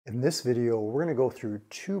In this video, we're going to go through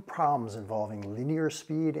two problems involving linear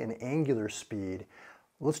speed and angular speed.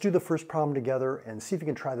 Let's do the first problem together and see if you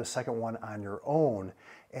can try the second one on your own.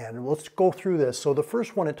 And let's go through this. So the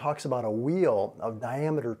first one, it talks about a wheel of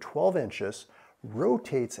diameter 12 inches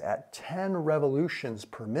rotates at 10 revolutions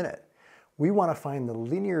per minute. We want to find the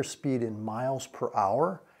linear speed in miles per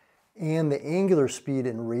hour and the angular speed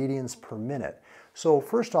in radians per minute. So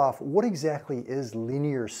first off, what exactly is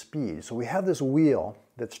linear speed? So we have this wheel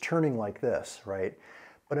that's turning like this, right?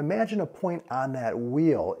 But imagine a point on that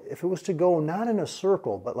wheel. If it was to go not in a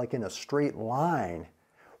circle, but like in a straight line,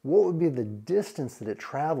 what would be the distance that it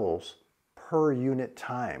travels per unit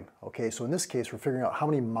time? Okay, so in this case, we're figuring out how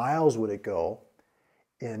many miles would it go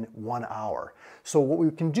in 1 hour. So what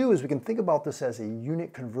we can do is we can think about this as a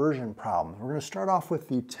unit conversion problem. We're going to start off with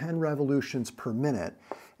the 10 revolutions per minute.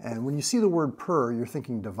 And when you see the word per, you're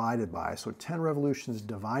thinking divided by. So 10 revolutions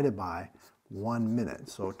divided by 1 minute.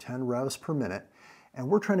 So 10 revs per minute. And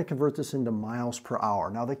we're trying to convert this into miles per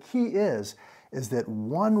hour. Now the key is that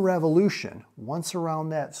one revolution, once around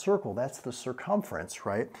that circle, that's the circumference,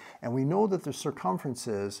 right? And we know that the circumference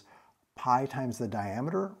is pi times the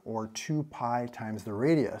diameter, or 2 pi times the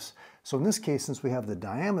radius. So in this case, since we have the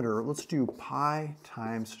diameter, let's do pi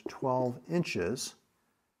times 12 inches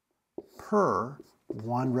per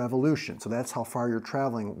 1 revolution. So that's how far you're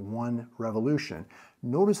traveling 1 revolution.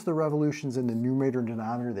 Notice the revolutions in the numerator and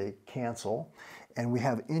denominator, they cancel. And we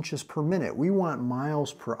have inches per minute. We want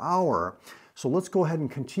miles per hour. So let's go ahead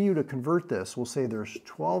and continue to convert this. We'll say there's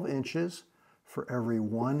 12 inches for every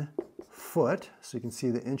 1 foot. So you can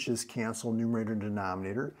see the inches cancel numerator and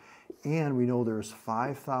denominator. And we know there's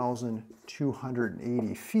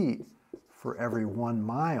 5,280 feet for every 1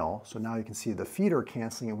 mile. So now you can see the feet are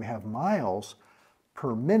canceling and we have miles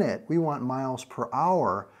per minute. We want miles per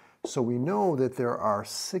hour. So we know that there are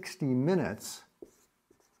 60 minutes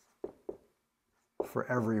for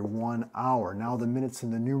every 1 hour. Now the minutes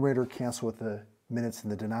in the numerator cancel with the minutes in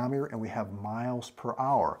the denominator and we have miles per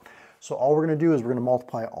hour. So all we're going to do is we're going to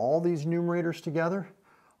multiply all these numerators together,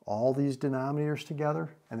 all these denominators together,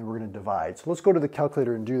 and then we're going to divide. So let's go to the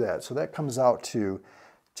calculator and do that. So that comes out to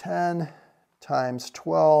 10 times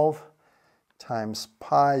 12 times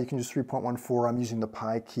pi, you can use 3.14, I'm using the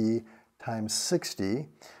pi key, times 60,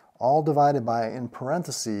 all divided by, in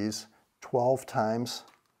parentheses, 12 times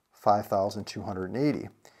 5,280.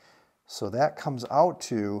 So that comes out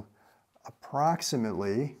to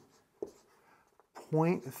approximately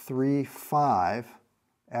 0.35,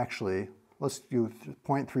 actually, let's do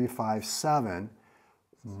 0.357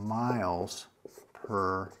 miles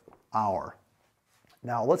per hour.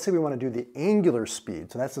 Now, let's say we want to do the angular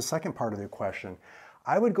speed. So that's the second part of the question.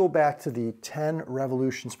 I would go back to the 10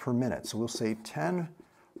 revolutions per minute. So we'll say 10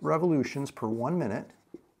 revolutions per 1 minute.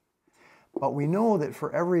 But we know that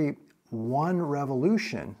for every 1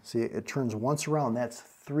 revolution, see, it turns once around, that's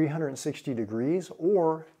 360 degrees,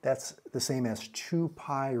 or that's the same as 2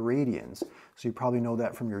 pi radians. So you probably know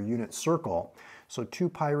that from your unit circle. So 2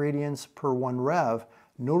 pi radians per 1 rev.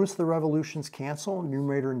 Notice the revolutions cancel,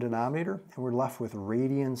 numerator and denominator, and we're left with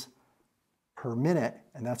radians per minute,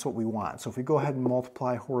 and that's what we want. So if we go ahead and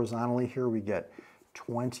multiply horizontally here, we get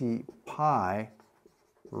 20 pi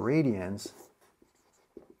radians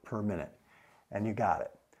per minute. And you got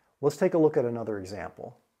it. Let's take a look at another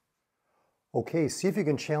example. Okay, see if you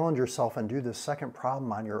can challenge yourself and do this second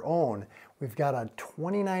problem on your own. We've got a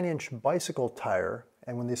 29-inch bicycle tire,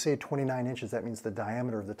 and when they say 29 inches, that means the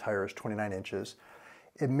diameter of the tire is 29 inches.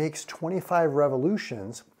 It makes 25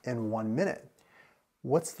 revolutions in 1 minute.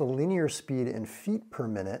 What's the linear speed in feet per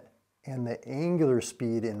minute and the angular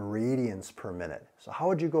speed in radians per minute? So how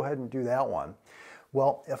would you go ahead and do that one?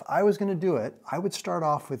 Well, if I was going to do it, I would start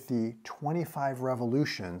off with the 25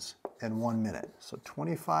 revolutions in 1 minute. So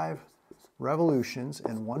 25 revolutions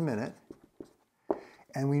in 1 minute.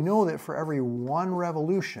 And we know that for every 1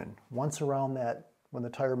 revolution, once around that, when the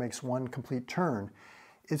tire makes 1 complete turn,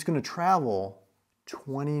 it's going to travel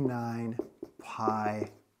 29 pi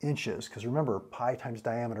inches. Because remember, pi times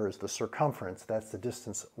diameter is the circumference. That's the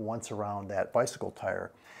distance once around that bicycle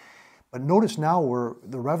tire. But notice now where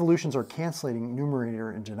the revolutions are canceling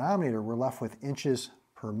numerator and denominator, we're left with inches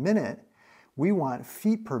per minute. We want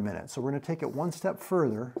feet per minute. So we're going to take it one step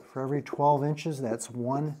further. For every 12 inches, that's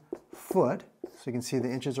 1 foot. So you can see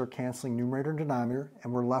the inches are canceling numerator and denominator,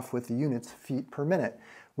 and we're left with the units feet per minute,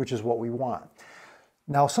 which is what we want.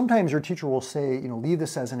 Now, sometimes your teacher will say, leave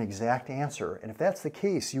this as an exact answer. And if that's the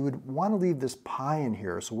case, you would want to leave this pi in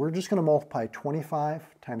here. So we're just going to multiply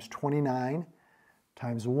 25 times 29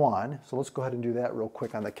 times 1. So let's go ahead and do that real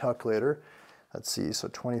quick on the calculator. Let's see, so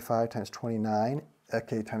 25 times 29.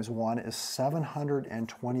 okay, times 1 is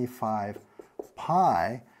 725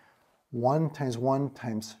 pi. 1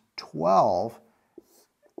 times 12,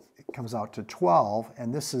 it comes out to 12,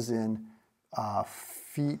 and this is in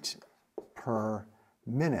feet per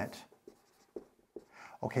minute.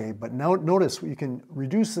 Okay, but now notice you can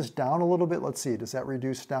reduce this down a little bit. Let's see, does that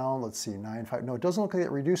reduce down? Let's see, 9.5. No, it doesn't look like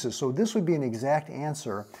it reduces. So this would be an exact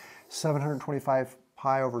answer, 725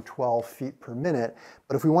 pi over 12 feet per minute.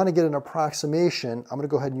 But if we want to get an approximation, I'm going to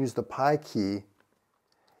go ahead and use the pi key.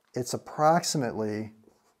 It's approximately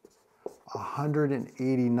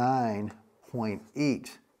 189.8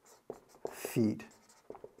 feet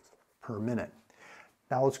per minute.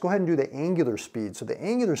 Now let's go ahead and do the angular speed. So the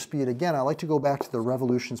angular speed, again, I like to go back to the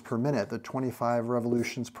revolutions per minute, the 25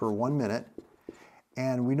 revolutions per 1 minute.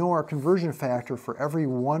 And we know our conversion factor for every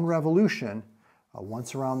 1 revolution,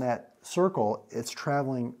 once around that circle, it's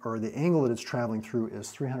traveling, or the angle that it's traveling through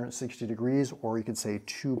is 360 degrees, or you could say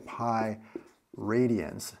 2 pi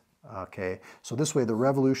radians. Okay, so this way the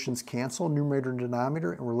revolutions cancel, numerator and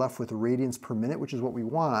denominator, and we're left with radians per minute, which is what we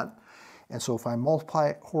want. And so if I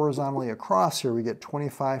multiply horizontally across here, we get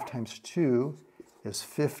 25 times 2 is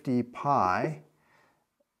 50 pi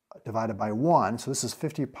divided by 1. So this is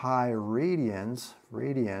 50 pi radians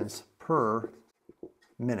per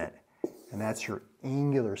minute. And that's your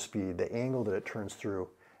angular speed, the angle that it turns through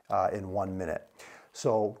in 1 minute.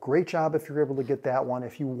 So great job if you're able to get that one.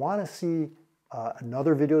 If you want to see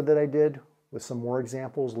another video that I did with some more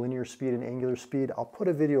examples, linear speed and angular speed, I'll put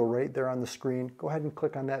a video right there on the screen. Go ahead and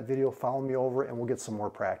click on that video, follow me over, and we'll get some more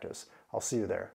practice. I'll see you there.